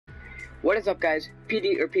What is up, guys?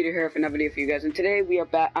 Peter here for another video for you guys, and today we are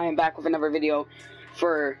back. I am back with another video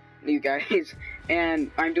for you guys,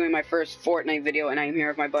 and I'm doing my first Fortnite video, and I am here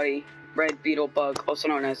with my buddy Red Beetle Bug, also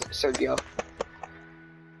known as Sergio.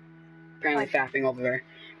 Apparently fapping over there.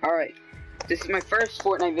 All right, this is my first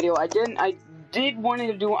Fortnite video. I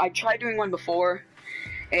tried doing one before,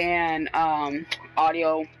 and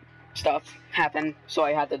audio stuff happened, so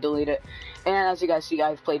I had to delete it. And as you guys see,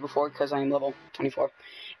 I've played before because I am level 24.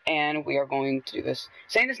 And we are going to do this.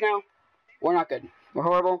 Saying this now, we're not good. We're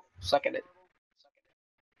horrible. Suck at it.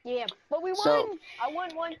 Yeah, but we won. So, I won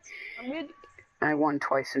once. I'm good. I won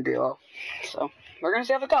twice in duo. So, we're going to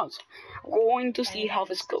see how it goes. We're going to see how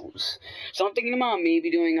this goes. So, I'm thinking about maybe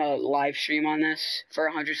doing a live stream on this for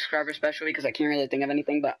 100 subscribers special, because I can't really think of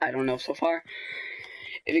anything, but I don't know so far.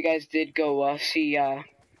 If you guys did go see,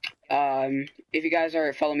 if you guys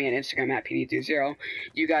follow me on Instagram at PD20,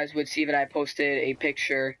 you guys would see that I posted a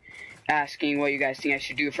picture asking what you guys think I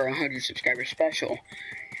should do for a 100 subscriber special.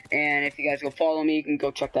 And if you guys go follow me, you can go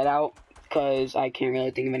check that out, because I can't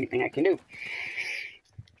really think of anything I can do.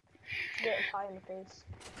 Get a pie in the face.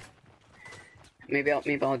 Maybe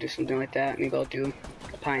I'll do something like that. Maybe I'll do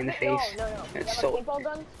a pie in the face. No. It's you have a paintball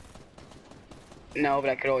gun? No, but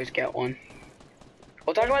I could always get one.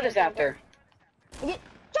 We'll talk about this after. Get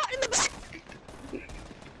shot in the back.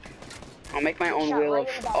 I'll make my own wheel of.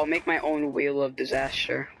 I'll make my own wheel of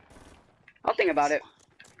disaster. I'll think about it.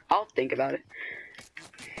 I'll think about it.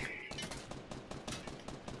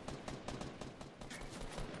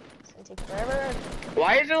 It's gonna take forever.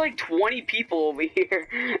 Why is there like 20 people over here?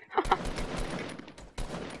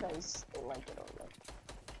 Because they like it over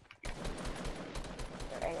there.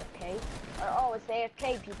 They're AFK. Oh, it's the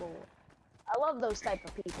AFK people. I love those type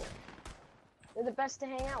of people. They're the best to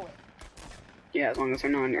hang out with. Yeah, as long as they're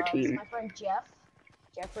not on your team. My friend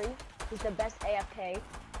Jeffrey, he's the best AFK.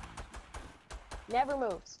 Never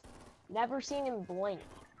moves. Never seen him blink.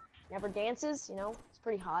 Never dances, you know, it's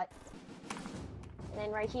pretty hot. And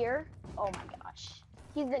then right here, oh my gosh.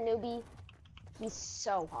 He's the newbie. He's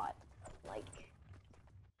so hot. Like,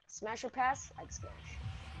 smash or pass, I'd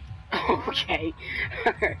smash. Okay.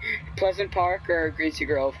 Pleasant Park or Greasy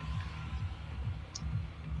Grove?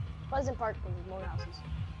 Pleasant Park, there's more houses.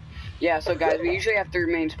 Yeah, so guys, we usually have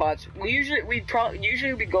 3 main spots. Usually we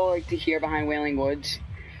go like to here behind Wailing Woods,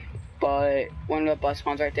 but one of the bus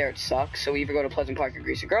spawns right there, it sucks. So we either go to Pleasant Park or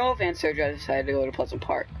Greasy Grove, and Sergio decided to go to Pleasant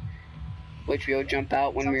Park, which we'll jump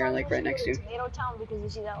out when we are like right next to. Tomato Town, because you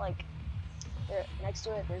see that like next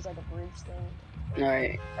to it, there's like a bridge thing. All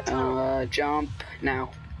right, jump now.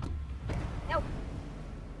 Nope.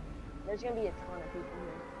 There's gonna be a ton of people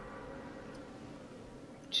here.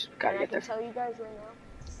 Just gotta get there. I can tell you guys right now,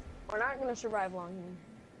 we're not gonna survive long here.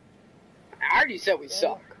 I already said we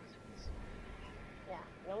suck. Yeah,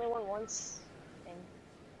 we only won once, and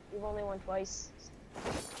you've only won twice.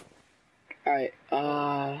 Alright, do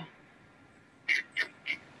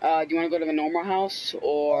you want to go to the normal house,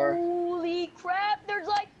 or... Holy crap, there's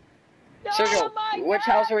like... Sergio, which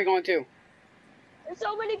house are we going to? There's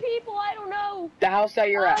so many people, I don't know. The house that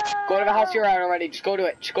you're at. Go to the house you're at already. Just go to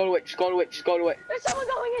it. Just go to it. Just go to it. Just go to it. There's someone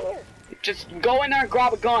going in here. Just go in there and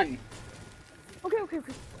grab a gun. Okay.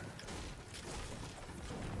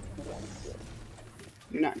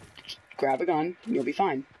 No, just grab a gun. You'll be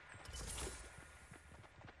fine.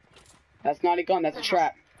 That's not a gun. That's a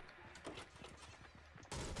trap.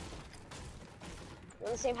 We're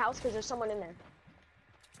in the same house because there's someone in there.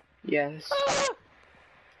 Yes.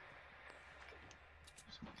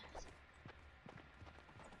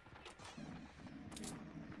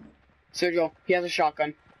 Sergio, he has a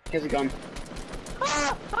shotgun. He has a gun.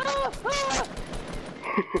 I'm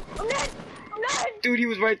dead! Dude, he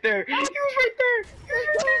was right there. He was right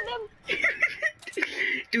there.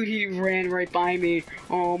 Dude, he ran right by me.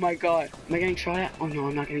 Oh my god. Am I getting shot at? Oh no,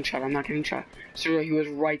 I'm not getting shot. I'm not getting shot. Sergio, he was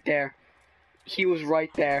right there. He was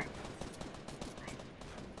right there.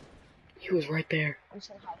 He was right there.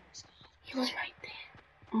 He was right there.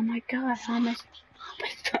 Oh my god, how am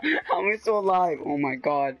I still alive? Oh my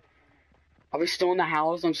god. Are we still in the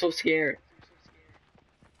house? I'm so scared.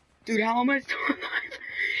 Dude, how am I still alive?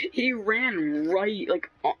 He ran right,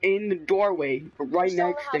 like, in the doorway, right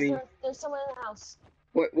next to me. There's someone in the house.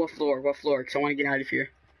 What floor? What floor? Because I want to get out of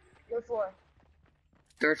here. Third floor.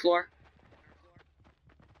 Third floor?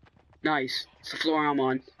 Nice. It's the floor I'm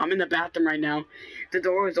on. I'm in the bathroom right now. The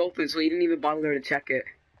door was open, so he didn't even bother to check it.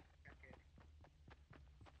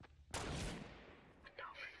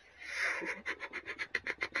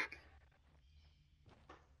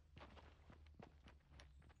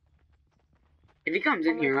 If he comes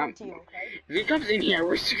in here,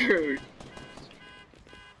 we're screwed.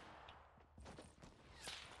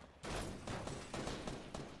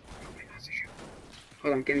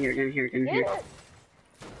 Hold on, get in here, get in here, get in Get here. it!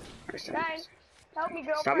 Alright, Guys, help me,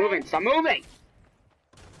 girlfriend. stop moving, stop moving!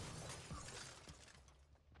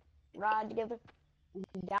 Ride together.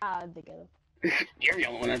 Die together. You're the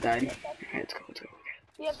only one that died. Alright, let's go, let's go.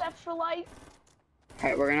 Yep, that's for life.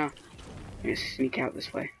 Alright, we're gonna sneak out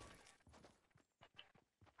this way.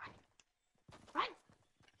 Run.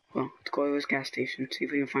 Well, let's go to this gas station, see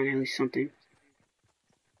if we can find at least something.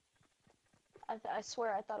 I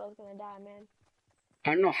swear I thought I was gonna die, man.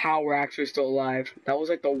 I don't know how we're actually still alive. That was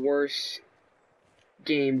like the worst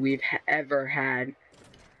game we've ever had.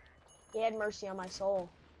 He had mercy on my soul.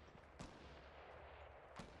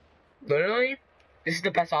 Literally, this is the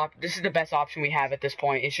best option we have at this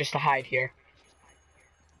point. It's just to hide here.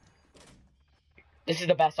 This is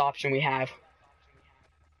the best option we have.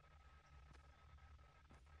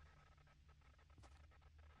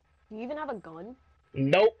 Do you even have a gun?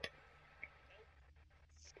 Nope.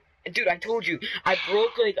 Dude, I told you, I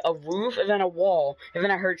broke like a roof and then a wall, and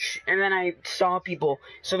then and then I saw people.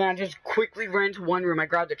 So then I just quickly ran to one room. I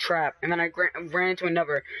grabbed a trap, and then I ran to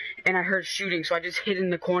another, and I heard shooting. So I just hid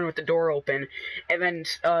in the corner with the door open, and then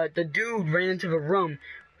the dude ran into the room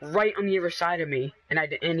right on the other side of me, and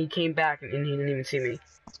he came back and he didn't even see me.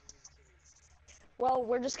 Well,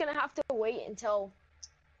 we're just gonna have to wait until.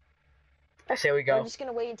 I say we go. We're just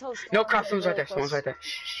gonna wait until. No, someone's right there. Someone's right there.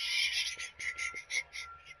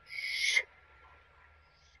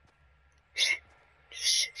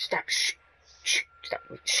 Stop. Stop.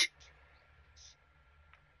 I'm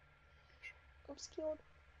scared.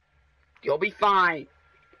 You'll be fine.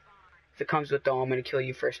 If it comes with though, I'm gonna kill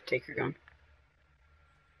you first. Take your gun. I'm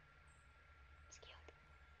scared.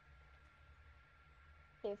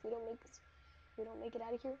 Okay, if we don't make it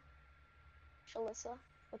out of here, Shalissa,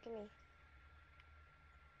 look at me.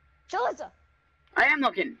 Shalissa! I am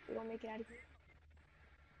looking. If we don't make it out of here.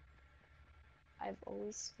 I've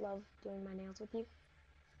always loved doing my nails with you.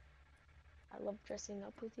 I love dressing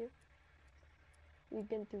up with you. We've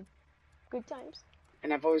been through good times.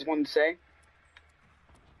 And I've always wanted to say,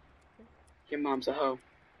 your mom's a hoe.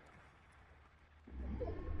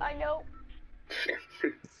 I know.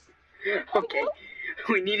 Okay,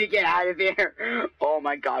 we need to get out of here. Oh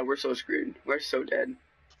my god, we're so screwed. We're so dead.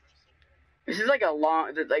 This is like a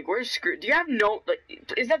long, like we're screwed. Do you have no, like,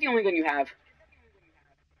 is that the only gun you have?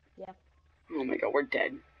 Yeah. Oh my god, we're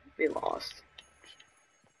dead. We lost.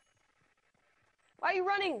 Why are you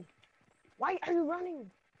running? Why are you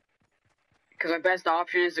running? Because our best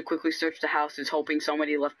option is to quickly search the houses, hoping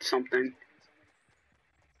somebody left something.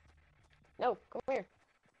 No, come here.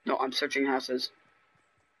 No, I'm searching houses.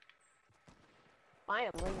 I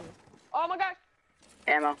am running. Oh my god!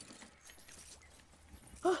 Ammo.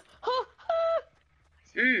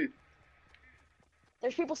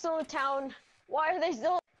 There's people still in the town. Why are they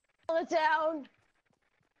still in the town?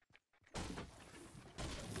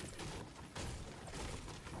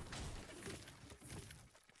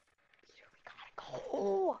 Peter, we gotta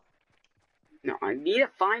go. No, I need to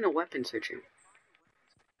find a weapon searcher.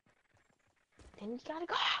 Then you gotta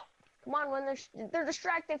go. Come on, when they're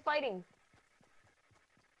distracted fighting.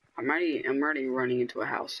 I'm already running into a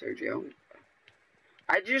house, Sergio.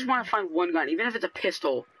 I just want to find one gun, even if it's a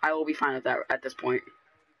pistol. I will be fine with that at this point.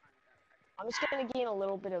 I'm just gonna gain a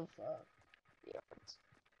little bit of yards.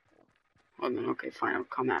 Oh, then okay, fine. I'll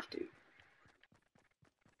come after you.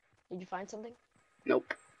 Did you find something?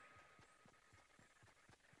 Nope.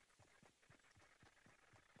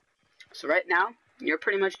 So right now, you're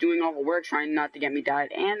pretty much doing all the work, trying not to get me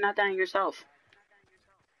died and not dying yourself.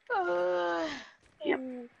 Yep.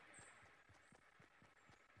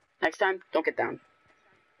 Next time, don't get down.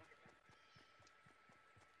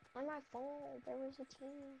 On my phone, there was a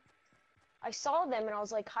team. I saw them and I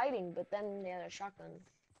was like hiding, but then they had a shotgun.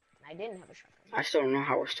 I didn't have a shotgun. I still don't know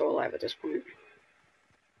how we're still alive at this point.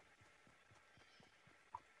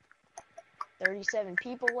 37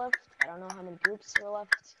 people left. I don't know how many groups are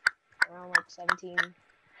left. Around like 17.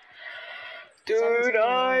 Dude, 17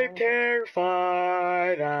 I'm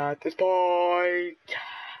terrified at this point.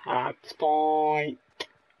 At this point.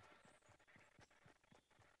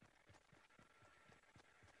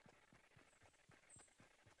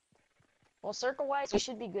 Well, circle-wise, we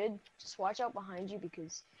should be good. Just watch out behind you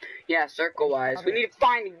because... Yeah, circle-wise. We need to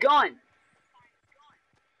find a gun!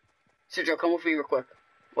 Sergio, come with me real quick.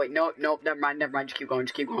 Wait, no, never mind. Just keep going,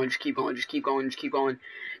 just keep going. Just keep going. Just keep going.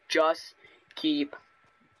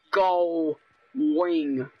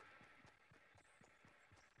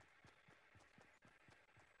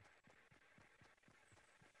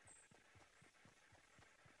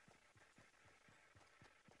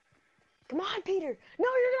 Come on, Peter! No,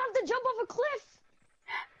 you're gonna have to jump off a cliff!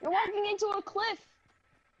 You're walking into a cliff!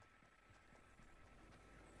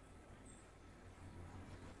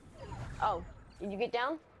 Oh, did you get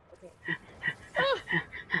down? Okay.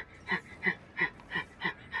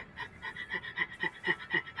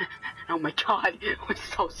 Oh my god, we're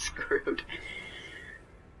so screwed.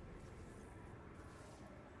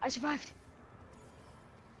 I survived.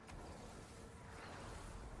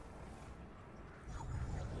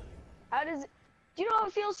 How does it... Do you know how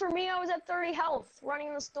it feels for me? I was at 30 health, running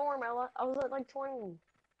in the storm. I was at like 20.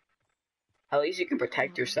 At least you can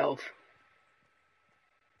protect yourself.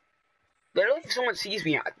 Literally, if someone sees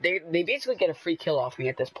me, they basically get a free kill off me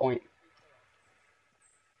at this point.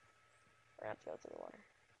 We're gonna have to go through the water.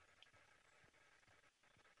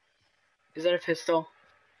 Is that a pistol?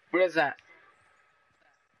 What is that?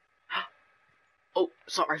 Oh,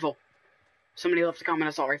 assault rifle. Somebody left a comment,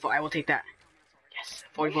 assault rifle. I will take that. Yes,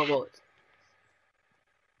 44 bullets.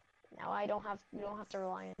 Now you don't have to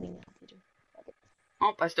rely on me now, did you?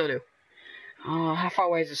 Oh, I still do. How far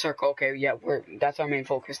away is the circle? Okay, yeah, that's our main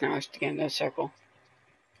focus now, is to get in the circle.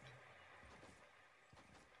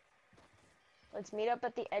 Let's meet up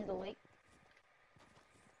at the edge of the lake.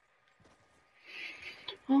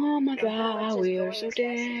 Oh my god, we are so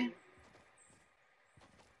dead. Season.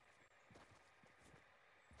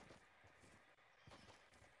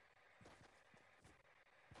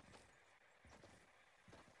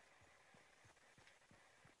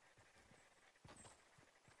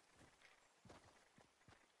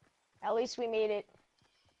 At least we made it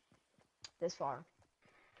this far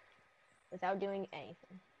without doing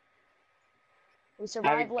anything. We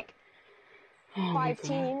survived like 5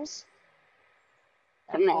 teams.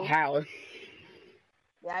 I don't know how.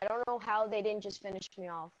 Yeah, I don't know how they didn't just finish me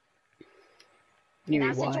off. In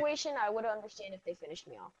that situation, I would understand if they finished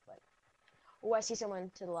me off, but... Oh, I see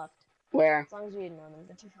someone to the left. Where? As long as we ignore them.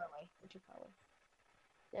 They're too far away.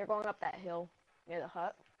 They're going up that hill near the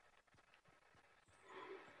hut.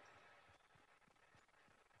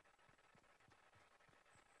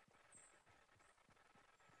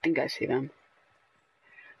 I think I see them.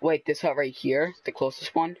 Wait, this hut right here? The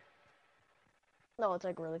closest one? No, it's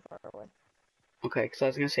like really far away. Okay, because I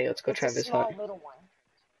was going to say, let's go try this hut. It's a small little one.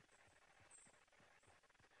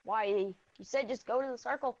 Why? You said just go to the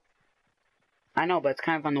circle. I know, but it's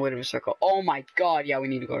kind of on the way to the circle. Oh my god, yeah, we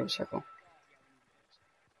need to go to the circle.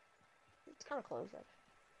 It's kind of close, actually.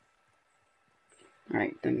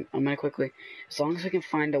 Alright, then I'm going to quickly... As long as I can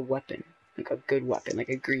find a weapon, like a good weapon, like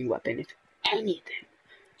a green weapon, it's anything.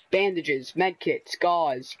 Bandages, medkits,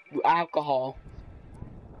 gauze, alcohol.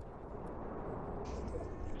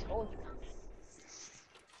 Told you.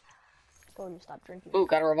 Told you stop drinking. Ooh,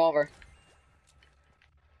 got a revolver.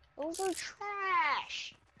 Those are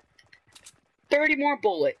trash. 30 more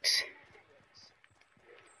bullets.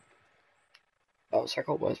 Oh,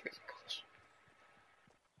 circle was really close.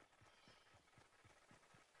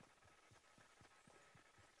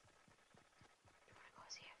 You wanna go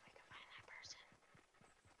see if we can find that person?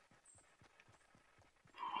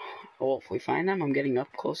 Well, if we find them, I'm getting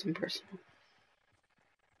up close and personal.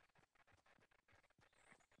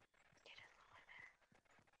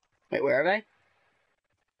 Wait, where are they?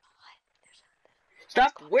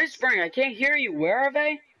 Stop whispering! I can't hear you. Where are they? I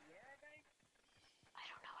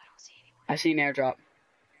don't know. I don't see anyone. I see an airdrop.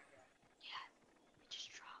 Yeah, it just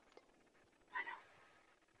dropped. I know.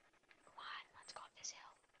 Come on, let's go up this hill.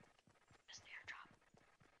 There's an airdrop.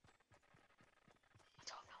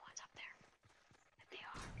 Let's hope no one's up there. If they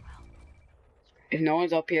are, well, If no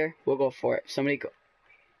one's up here, we'll go for it. Somebody go.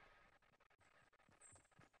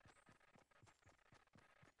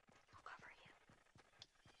 I'll cover you.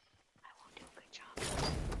 I won't do a good job.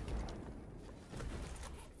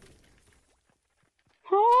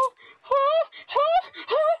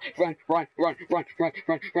 Run, run, run, run, run, run,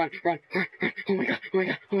 run, run, run, run. Oh my god, oh my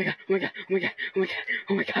god, oh my god, oh my god,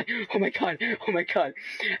 oh my god, oh my god, oh my god,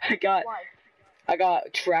 oh my god. I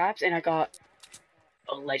got traps and I got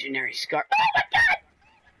a legendary scar. Oh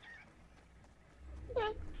my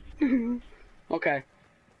god! Okay.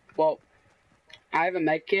 Well, I have a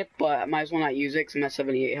med kit, but I might as well not use it because I'm at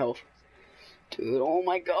 78 health. Dude, oh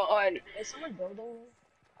my god. Is someone building?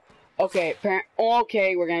 Okay,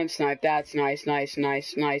 okay, we're getting sniped. That's nice, nice,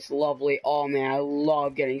 nice, nice, lovely. Oh man, I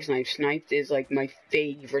love getting sniped. Sniped is like my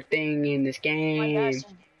favorite thing in this game. Oh my gosh,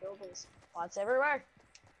 building spots everywhere.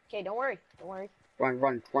 Okay, don't worry, don't worry. Run,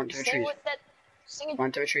 run, run to the trees.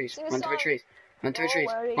 Run to the trees. Run to the trees. Run to the trees.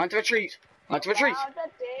 Run to the trees. Run to the trees.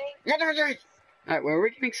 Run to the trees. Alright, where are we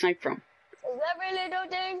getting sniped from? Every little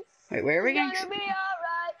thing. Wait, where are we getting? Gonna be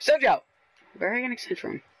alright. Sojo! Where are we getting sniped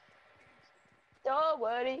from? Don't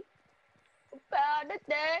worry about the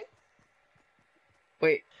thing.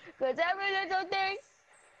 Wait. Cause every little thing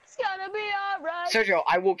It's gonna be alright. Sergio,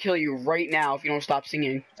 I will kill you right now if you don't stop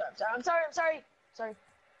singing. I'm sorry. I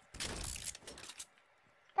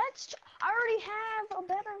already have a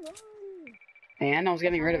better run. And I was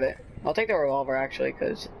getting rid of it. I'll take the revolver actually,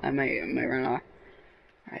 because I might run off.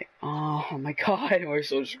 Alright. Oh my god, we're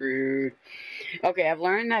so screwed. Okay, I've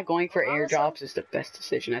learned that going for airdrops is the best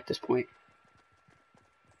decision at this point.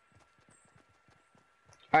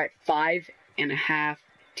 Alright, 5.5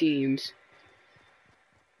 teams.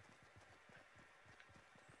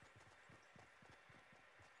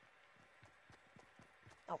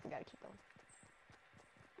 Oh, we gotta keep going.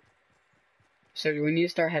 So we need to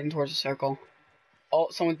start heading towards the circle. Oh,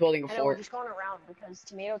 someone's building a I know, we're fort. just going around because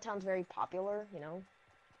Tomato Town's very popular, you know?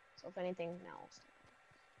 So if anything, else.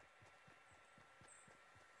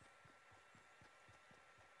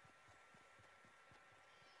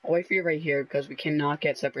 I'll wait for you right here because we cannot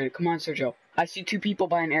get separated. Come on, Sergio. I see 2 people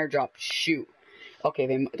by an airdrop. Shoot. Okay,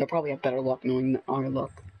 they'll probably have better luck knowing our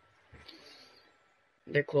luck.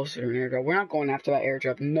 They're closer to an airdrop. We're not going after that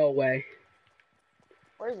airdrop. No way.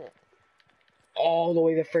 Where is it? All the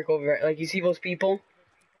way the frick over there. Like, you see those people?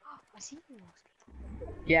 I see those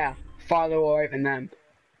people. Yeah, farther away than them.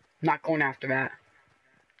 Not going after that.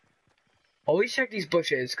 Always check these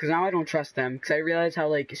bushes, because now I don't trust them, because I realize how,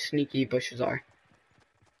 like, sneaky bushes are.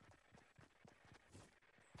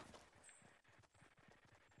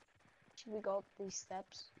 Should we go up these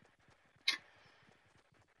steps?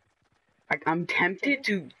 I'm tempted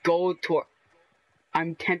to go toward...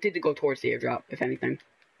 I'm tempted to go towards the airdrop, if anything.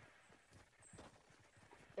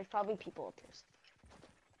 There's probably people up there.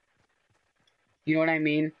 You know what I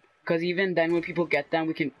mean? Because even then, when people get them,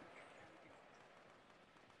 we can...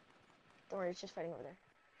 Don't worry, it's just fighting over there.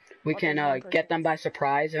 We can get them by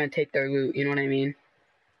surprise and then take their loot, you know what I mean?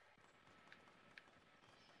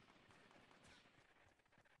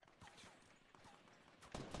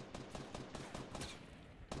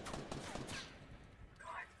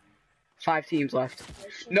 God. 5 teams left.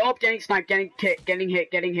 Nope, getting sniped, getting hit, getting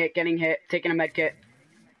hit, taking a med kit.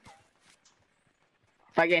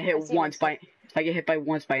 If I get hit by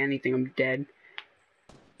once by anything, I'm dead.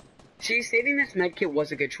 See, saving this med kit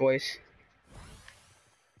was a good choice.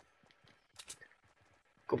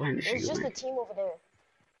 Go behind the There's shield. just a team over there.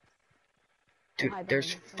 Dude,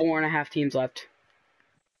 there's 4.5 teams left.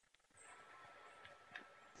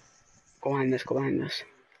 Go behind this, go behind this.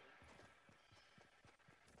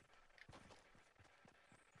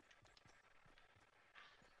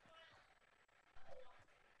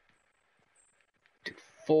 Dude,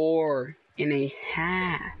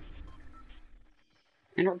 4.5.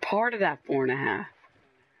 And we're part of that 4.5.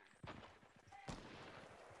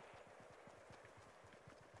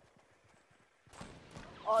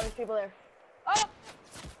 Oh, there's people there. Oh!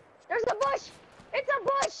 There's a bush! It's a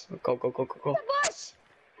bush! Go. It's a bush!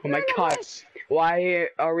 Oh my god. Why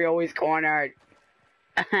are we always cornered?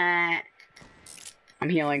 I'm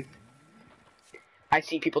healing. I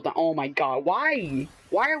see people down. Oh my god. Why?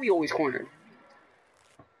 Why are we always cornered?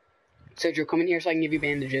 Sergio, come in here so I can give you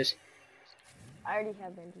bandages. I already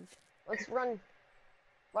have bandages. Let's run.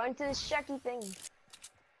 Run to this shaky thing.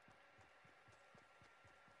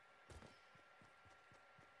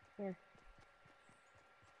 Here.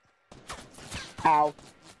 Ow.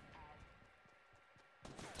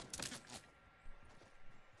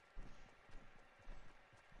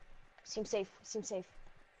 Seems safe.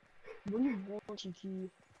 What do you want,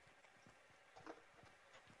 Kiki?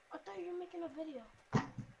 I thought you were making a video.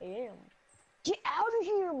 I am. Get out of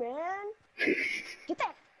here, man! Get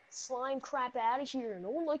that slime crap out of here. No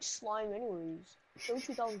one likes slime anyways. So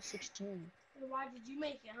 2016. And why did you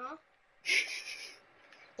make it, huh?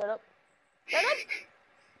 Shut up. Shut up!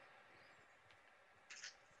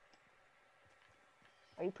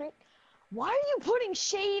 Are you putting... Why are you putting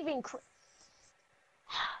shaving cream?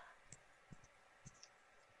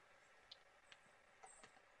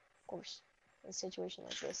 Of course, in a situation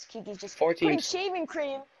like this, Kiki's just 4 putting teams. shaving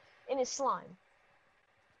cream in his slime.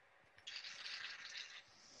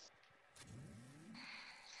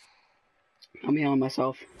 I'm healing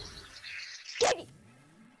myself. Kiki!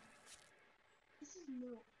 This is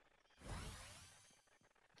new.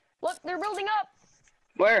 Look, they're building up!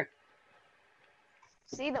 Where?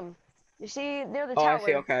 See them. You see, they're the Oh, tower. I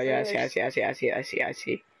see. Okay, yeah, And I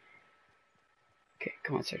see. Okay,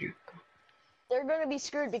 come on, Sergio. Go. they're gonna be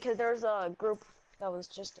screwed because there's a group that was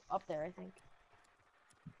just up there, I think.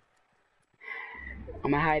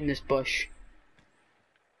 I'm gonna hide in this bush.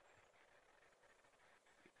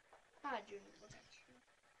 Ah, Junior, look at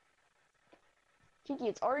you. Kiki,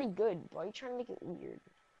 it's already good. Why are you trying to make it weird?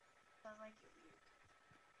 I like it weird.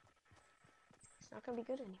 It's not gonna be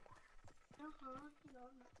good anymore. Uh-huh. No.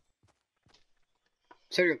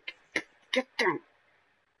 Sergio, get down.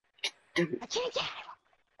 Get down. I can't get.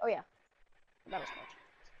 Oh yeah. That was clutch.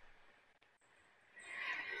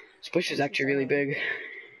 This bush is actually really big.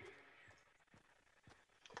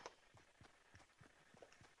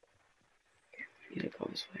 I need to go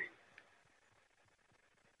this way.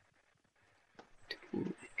 Oh my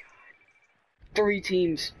god. 3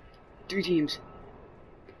 teams. 3 teams.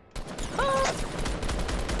 Ah!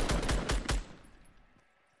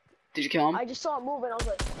 Did you kill him? I just saw it move and I was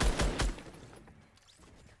like,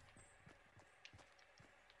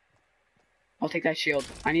 I'll take that shield.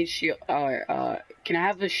 I need shield. Can I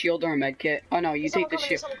have the shield or a med kit? Oh no, you There's take the someone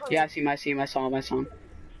shield. coming, Yeah, I see him. I saw him.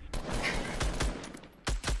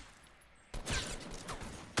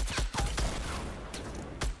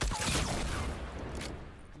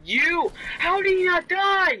 You! How did he not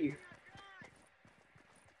die?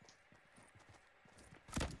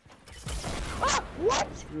 ah, what?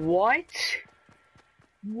 What?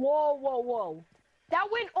 Whoa. That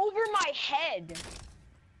went over my head.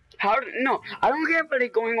 How did, no, I don't care about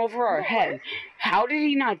it going over our head. How did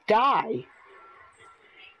he not die?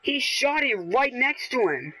 He shot it right next to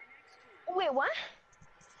him. Wait, what?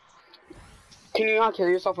 Can you not kill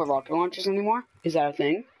yourself with rocket launchers anymore? Is that a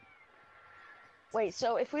thing? Wait,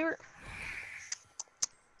 so if we were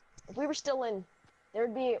still in,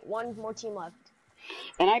 there'd be one more team left.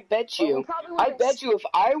 And I bet Well, we you, probably I would've bet you if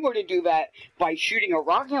I were to do that by shooting a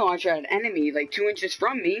rocket launcher at an enemy like 2 inches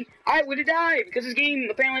from me, I would have died because this game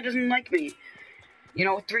apparently doesn't like me. You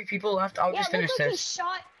know, with 3 people left, I'll just finish like this. He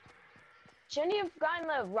shot. Shouldn't he have gotten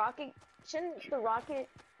the rocket? Shouldn't the rocket,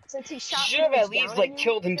 since he shot? Should have pretty at much least down like on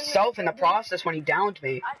killed you, himself in the shouldn't it? process when he downed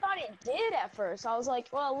me. I thought it did at first. I was like,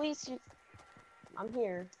 well, at least I'm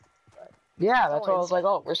here. But Yeah, that's why I was like,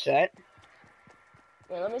 oh, we're set.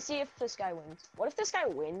 yeah, let me see if this guy wins. What if this guy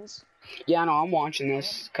wins? Yeah, no, I'm watching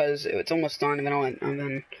this because it's almost done, and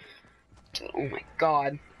then, oh my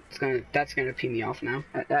god, that's gonna pee me off now.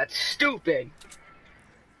 That's stupid.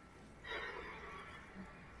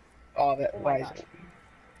 Oh, that Oh my why is gosh. it?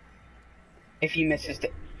 If he misses the,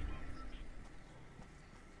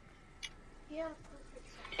 Yeah.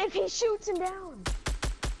 If he shoots him down.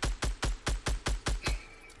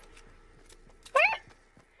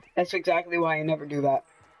 that's exactly why I never do that.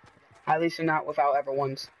 At least not without ever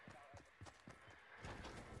once.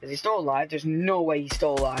 Is he still alive? There's no way he's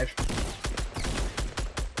still alive.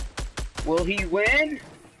 Will he win?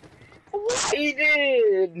 What? He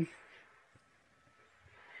did!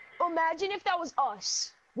 Imagine if that was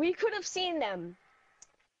us. We could have seen them.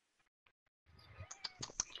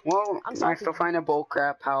 Well, I'm I sorry. still find a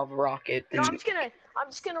bullcrap pile of rocket. No, And I'm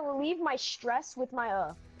just gonna relieve my stress with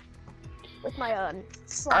my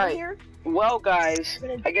slime Alright. here. Well, guys,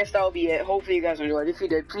 I guess that'll be it. Hopefully you guys enjoyed. If you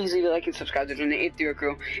did, please leave a like and subscribe to join the 8th Year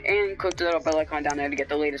Crew. And click the little bell icon down there to get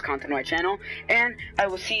the latest content on my channel. And I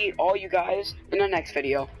will see all you guys in the next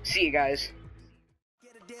video. See you guys.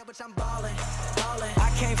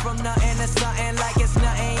 I came from nothing to something like it's